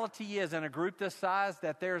reality is, in a group this size,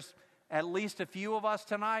 that there's at least a few of us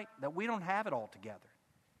tonight that we don't have it all together.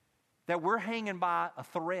 That we're hanging by a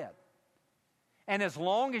thread. And as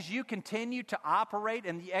long as you continue to operate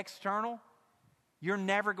in the external, you're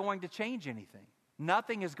never going to change anything.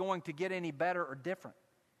 Nothing is going to get any better or different.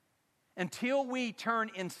 Until we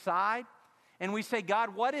turn inside and we say,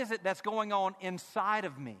 God, what is it that's going on inside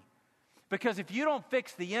of me? Because if you don't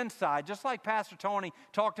fix the inside, just like Pastor Tony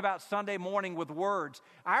talked about Sunday morning with words,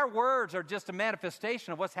 our words are just a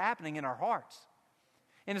manifestation of what's happening in our hearts.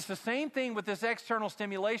 And it's the same thing with this external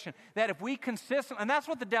stimulation, that if we consistently, and that's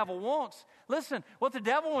what the devil wants. Listen, what the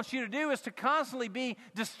devil wants you to do is to constantly be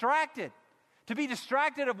distracted. To be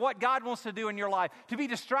distracted of what God wants to do in your life. To be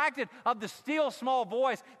distracted of the still small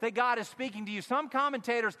voice that God is speaking to you. Some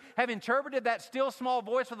commentators have interpreted that still small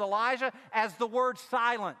voice with Elijah as the word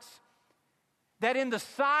silence. That in the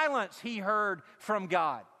silence he heard from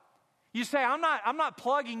God. You say, I'm not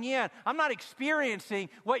plugging in. I'm not experiencing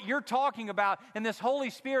what you're talking about in this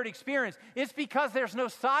Holy Spirit experience. It's because there's no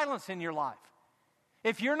silence in your life.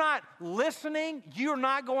 If you're not listening, you're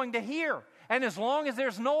not going to hear. And as long as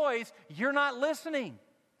there's noise, you're not listening.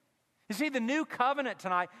 You see, the new covenant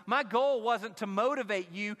tonight, my goal wasn't to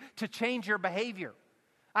motivate you to change your behavior.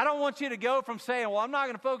 I don't want you to go from saying, well, I'm not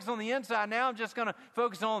going to focus on the inside now. I'm just going to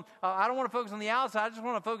focus on, I don't want to focus on the outside. I just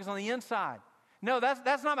want to focus on the inside. No,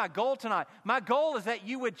 that's not my goal tonight. My goal is that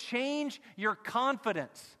you would change your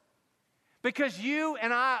confidence. Because you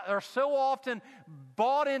and I are so often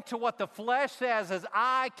bought into what the flesh says as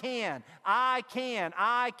I can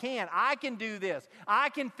do this, I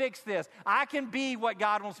can fix this, I can be what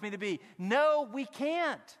God wants me to be. No, we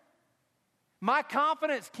can't. My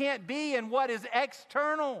confidence can't be in what is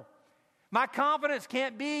external. My confidence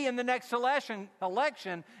can't be in the next election.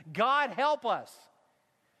 God help us.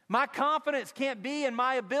 My confidence can't be in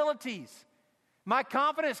my abilities. My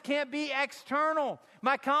confidence can't be external.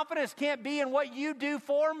 My confidence can't be in what you do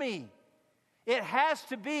for me. It has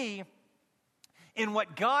to be in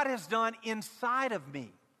what God has done inside of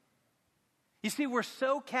me. You see, we're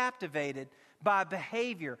so captivated by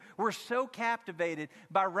behavior. We're so captivated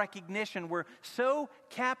by recognition. We're so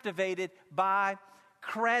captivated by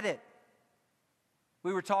credit.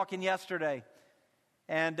 We were talking yesterday,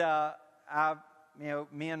 and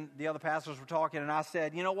me and the other pastors were talking, and I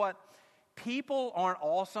said, you know what? People aren't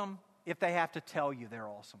awesome if they have to tell you they're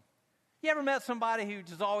awesome. You ever met somebody who's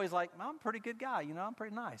just always like, I'm a pretty good guy, I'm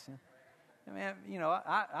pretty nice. I mean,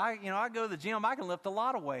 I go to the gym, I can lift a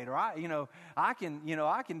lot of weight, or I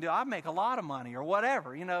make a lot of money, or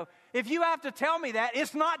whatever. If you have to tell me that,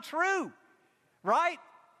 it's not true, right?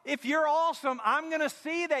 If you're awesome, I'm going to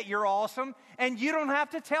see that you're awesome, and you don't have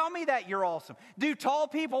to tell me that you're awesome. Do tall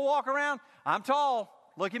people walk around? I'm tall.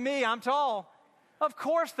 Look at me, I'm tall. Of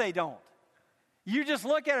course they don't. You just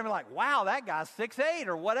look at them and like, wow, that guy's 6'8"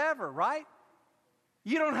 or whatever, right?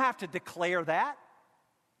 You don't have to declare that.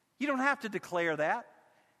 You don't have to declare that.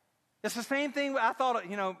 It's the same thing. I thought,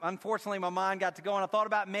 unfortunately my mind got to going. I thought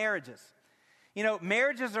about marriages.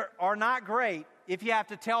 Marriages are not great if you have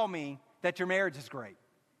to tell me that your marriage is great.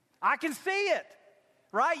 I can see it,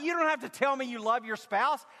 right? You don't have to tell me you love your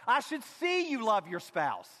spouse. I should see you love your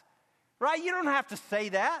spouse, right? You don't have to say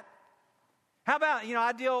that. How about,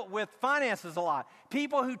 I deal with finances a lot.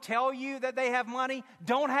 People who tell you that they have money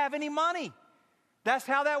don't have any money. That's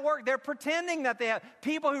how that works. They're pretending that they have.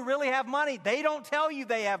 People who really have money, they don't tell you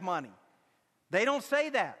they have money. They don't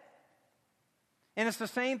say that. And it's the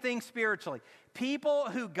same thing spiritually. People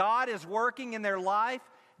who God is working in their life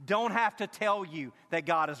don't have to tell you that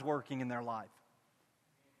God is working in their life.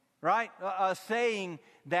 Right? A saying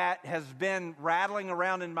that has been rattling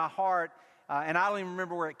around in my heart, and I don't even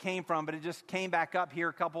remember where it came from, but it just came back up here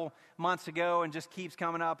a couple months ago and just keeps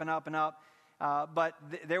coming up and up and up. But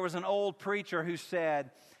there was an old preacher who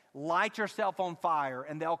said, light yourself on fire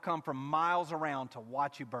and they'll come from miles around to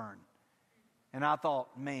watch you burn. And I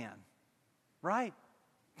thought, man, right?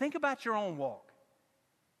 Think about your own walk.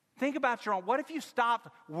 Think about your own. What if you stopped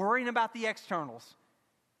worrying about the externals?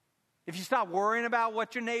 If you stopped worrying about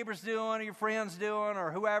what your neighbor's doing or your friend's doing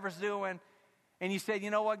or whoever's doing, and you said, you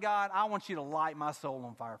know what, God, I want you to light my soul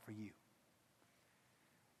on fire for you.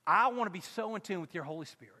 I want to be so in tune with your Holy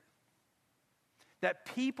Spirit that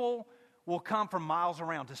people will come from miles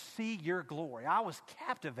around to see your glory. I was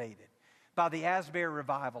captivated by the Asbury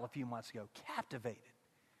revival a few months ago. Captivated.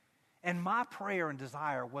 And my prayer and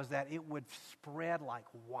desire was that it would spread like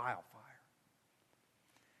wildfire.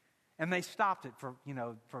 And they stopped it for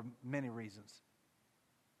many reasons.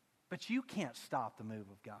 But you can't stop the move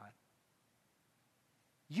of God.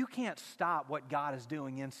 You can't stop what God is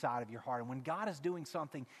doing inside of your heart. And when God is doing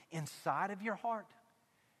something inside of your heart,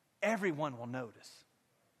 everyone will notice.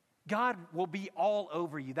 God will be all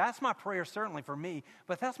over you. That's my prayer certainly for me,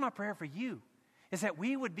 but that's my prayer for you, is that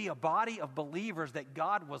we would be a body of believers that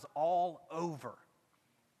God was all over.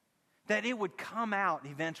 That it would come out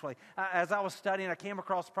eventually. As I was studying, I came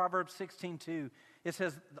across Proverbs 16:2. It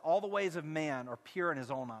says, all the ways of man are pure in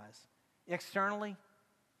his own eyes. Externally,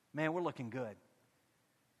 man, we're looking good.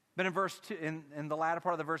 But in verse 2, in the latter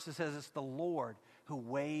part of the verse, it says it's the Lord who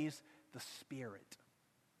weighs the Spirit.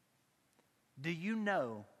 Do you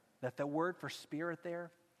know that the word for Spirit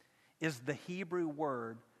there is the Hebrew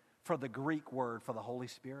word for the Greek word for the Holy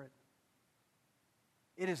Spirit?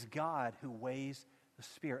 It is God who weighs the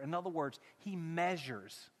Spirit. In other words, He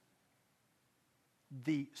measures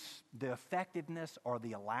the effectiveness or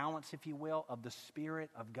the allowance, if you will, of the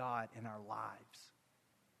Spirit of God in our lives.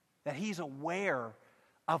 That He's aware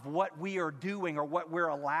of what we are doing or what we're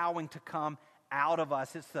allowing to come out of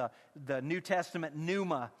us. It's the New Testament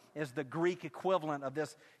pneuma is the Greek equivalent of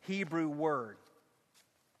this Hebrew word.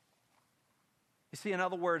 You see, in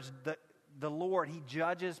other words, the Lord, He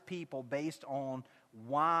judges people based on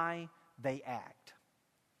why they act.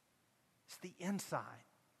 It's the inside.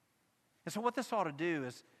 And so what this ought to do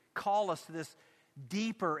is call us to this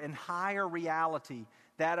deeper and higher reality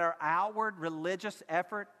that our outward religious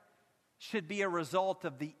effort should be a result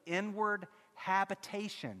of the inward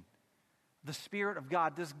habitation, the Spirit of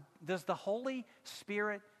God. Does the Holy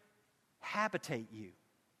Spirit habitate you?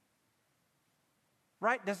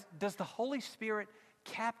 Right? Does the Holy Spirit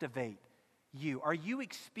captivate you? Are you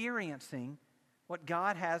experiencing what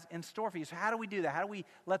God has in store for you? So how do we do that? How do we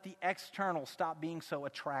let the external stop being so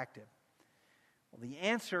attractive? Well, the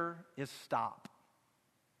answer is stop.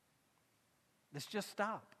 Let's just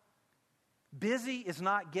stop. Busy is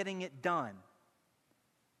not getting it done.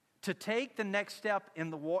 To take the next step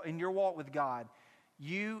in your walk with God,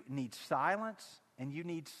 you need silence and you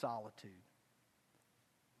need solitude.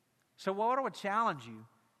 So what I would challenge you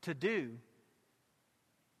to do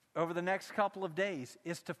over the next couple of days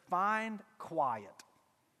is to find quiet.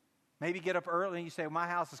 Maybe get up early and you say, my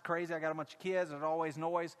house is crazy. I got a bunch of kids. There's always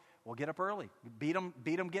noise. Well, get up early. Beat them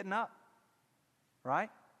getting up, right?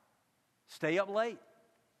 Stay up late.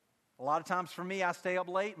 A lot of times for me, I stay up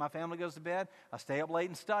late. My family goes to bed. I stay up late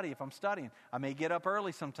and study if I'm studying. I may get up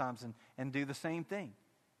early sometimes and do the same thing.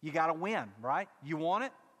 You got to win, right? You want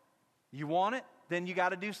it? You want it? Then you got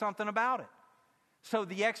to do something about it. So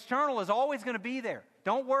the external is always going to be there.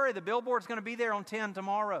 Don't worry, the billboard's going to be there on 10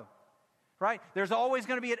 tomorrow, right? There's always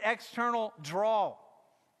going to be an external draw.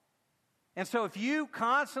 And so if you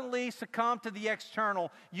constantly succumb to the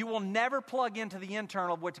external, you will never plug into the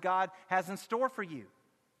internal of which God has in store for you.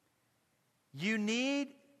 You need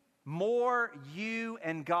more you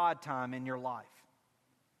and God time in your life.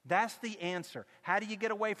 That's the answer. How do you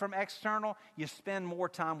get away from external? You spend more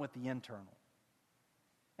time with the internal.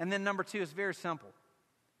 And then number 2 is very simple.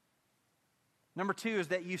 Number 2 is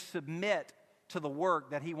that you submit to the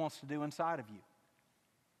work that He wants to do inside of you.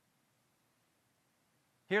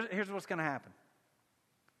 Here's what's going to happen.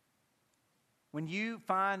 When you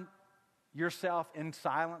find yourself in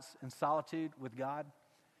silence and solitude with God,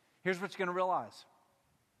 here's what you're going to realize.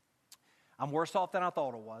 I'm worse off than I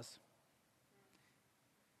thought it was.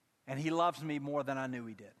 And He loves me more than I knew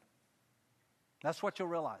He did. That's what you'll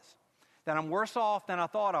realize. That I'm worse off than I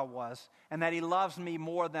thought I was, and that He loves me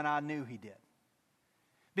more than I knew He did.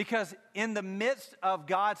 Because in the midst of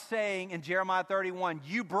God saying in Jeremiah 31,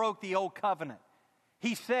 you broke the old covenant,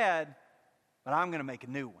 He said, but I'm going to make a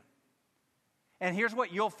new one. And here's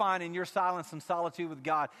what you'll find in your silence and solitude with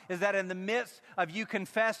God, is that in the midst of you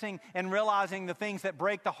confessing and realizing the things that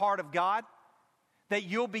break the heart of God, that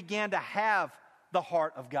you'll begin to have the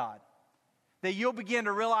heart of God. That you'll begin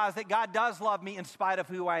to realize that God does love me in spite of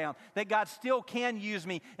who I am. That God still can use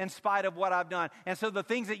me in spite of what I've done. And so the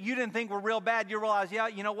things that you didn't think were real bad, you realize, yeah,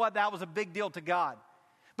 you know what? That was a big deal to God.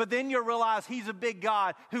 But then you'll realize He's a big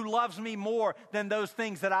God who loves me more than those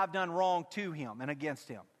things that I've done wrong to Him and against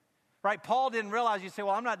Him. Right? Paul didn't realize, you say,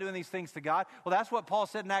 well, I'm not doing these things to God. Well, that's what Paul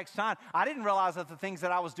said in Acts 9. I didn't realize that the things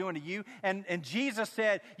that I was doing to you. And Jesus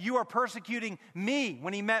said, you are persecuting me,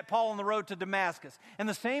 when He met Paul on the road to Damascus. And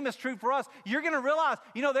the same is true for us. You're going to realize,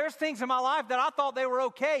 there's things in my life that I thought they were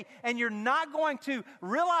okay. And you're not going to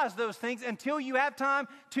realize those things until you have time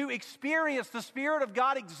to experience the Spirit of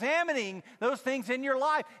God examining those things in your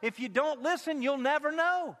life. If you don't listen, you'll never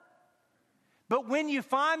know. But when you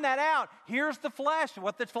find that out, here's the flesh.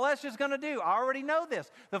 What the flesh is going to do. I already know this.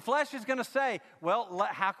 The flesh is going to say, well,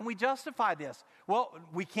 how can we justify this? Well,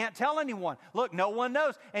 we can't tell anyone. Look, no one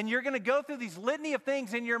knows. And you're going to go through these litany of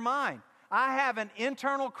things in your mind. I have an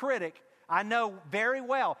internal critic. I know very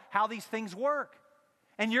well how these things work.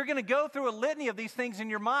 And you're going to go through a litany of these things in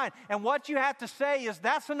your mind. And what you have to say is,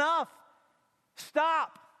 that's enough.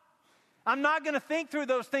 Stop. I'm not going to think through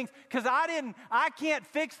those things because I can't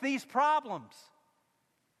fix these problems.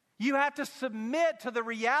 You have to submit to the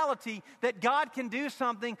reality that God can do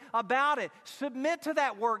something about it. Submit to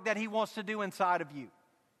that work that He wants to do inside of you.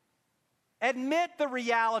 Admit the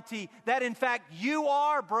reality that in fact you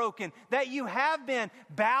are broken, that you have been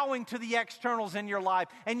bowing to the externals in your life,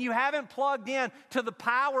 and you haven't plugged in to the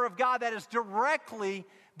power of God that is directly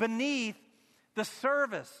beneath the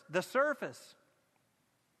surface.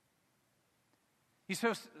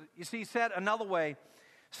 You see, said another way,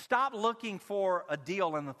 stop looking for a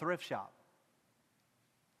deal in the thrift shop.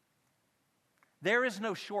 There is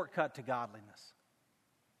no shortcut to godliness.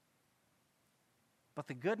 But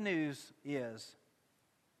the good news is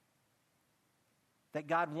that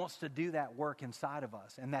God wants to do that work inside of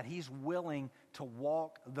us, and that He's willing to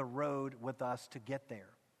walk the road with us to get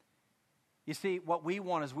there. You see, what we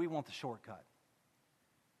want is we want the shortcut.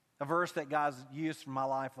 A verse that God's used in my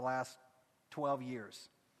life the last 12 years.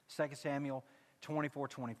 2 Samuel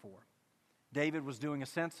 24:24. David was doing a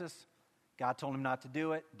census. God told him not to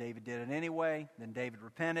do it. David did it anyway. Then David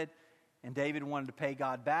repented. And David wanted to pay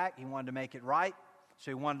God back. He wanted to make it right.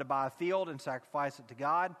 So he wanted to buy a field and sacrifice it to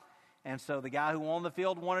God. And so the guy who owned the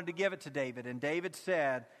field wanted to give it to David. And David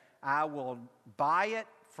said, I will buy it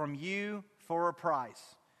from you for a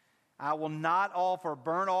price. I will not offer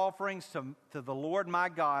burnt offerings to the Lord my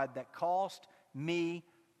God that cost me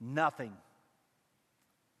nothing.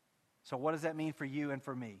 So what does that mean for you and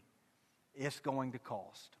for me? It's going to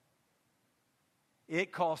cost.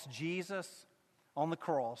 It cost Jesus on the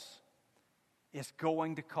cross. It's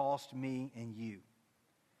going to cost me and you.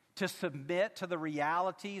 To submit to the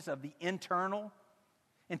realities of the internal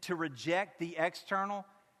and to reject the external,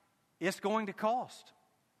 it's going to cost.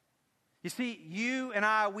 You see, you and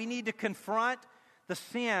I, we need to confront the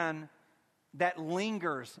sin that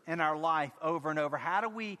lingers in our life over and over. How do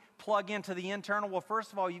we plug into the internal? Well,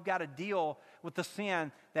 first of all, you've got to deal with the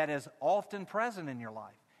sin that is often present in your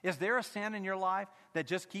life. Is there a sin in your life that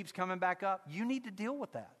just keeps coming back up? You need to deal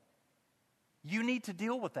with that. You need to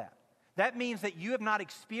deal with that. That means that you have not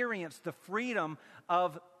experienced the freedom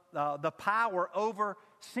of the power over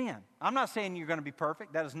sin. I'm not saying you're going to be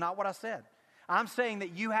perfect. That is not what I said. I'm saying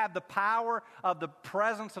that you have the power of the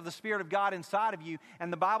presence of the Spirit of God inside of you.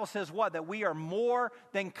 And the Bible says what? That we are more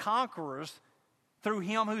than conquerors through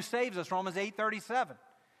Him who saves us. Romans 8:37.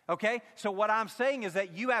 Okay? So what I'm saying is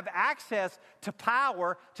that you have access to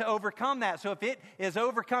power to overcome that. So if it is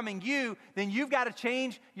overcoming you, then you've got to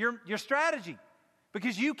change your strategy.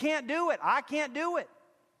 Because you can't do it. I can't do it.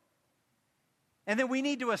 And then we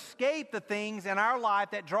need to escape the things in our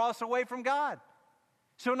life that draw us away from God.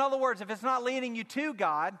 So in other words, if it's not leading you to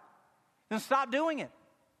God, then stop doing it.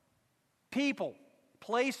 People,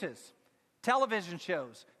 places, television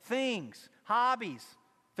shows, things, hobbies,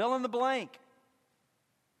 fill in the blank.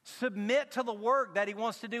 Submit to the work that He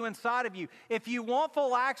wants to do inside of you. If you want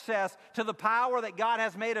full access to the power that God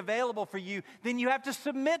has made available for you, then you have to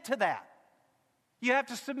submit to that. You have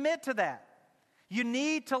to submit to that. You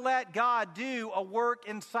need to let God do a work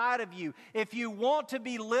inside of you. If you want to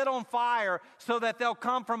be lit on fire so that they'll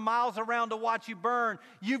come from miles around to watch you burn,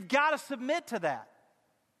 you've got to submit to that.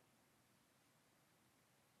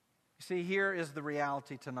 You see, here is the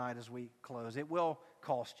reality tonight as we close. It will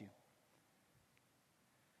cost you.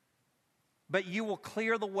 But you will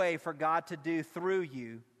clear the way for God to do through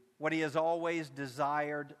you what He has always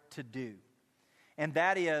desired to do. And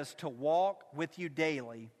that is to walk with you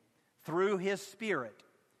daily through His Spirit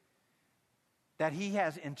that He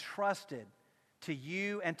has entrusted to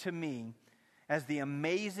you and to me as the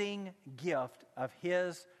amazing gift of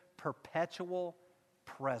His perpetual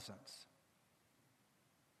presence.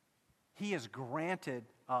 He has granted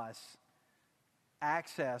us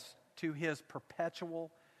access to His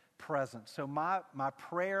perpetual presence. So my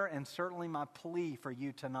prayer and certainly my plea for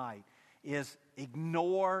you tonight is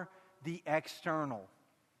ignore the external.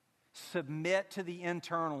 Submit to the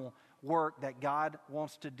internal work that God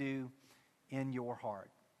wants to do in your heart.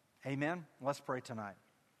 Amen? Let's pray tonight.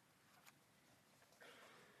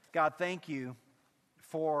 God, thank you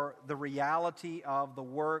for the reality of the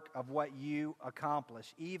work of what you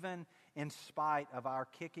accomplish, even in spite of our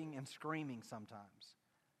kicking and screaming sometimes.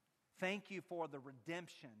 Thank you for the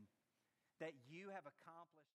redemption that you have accomplished.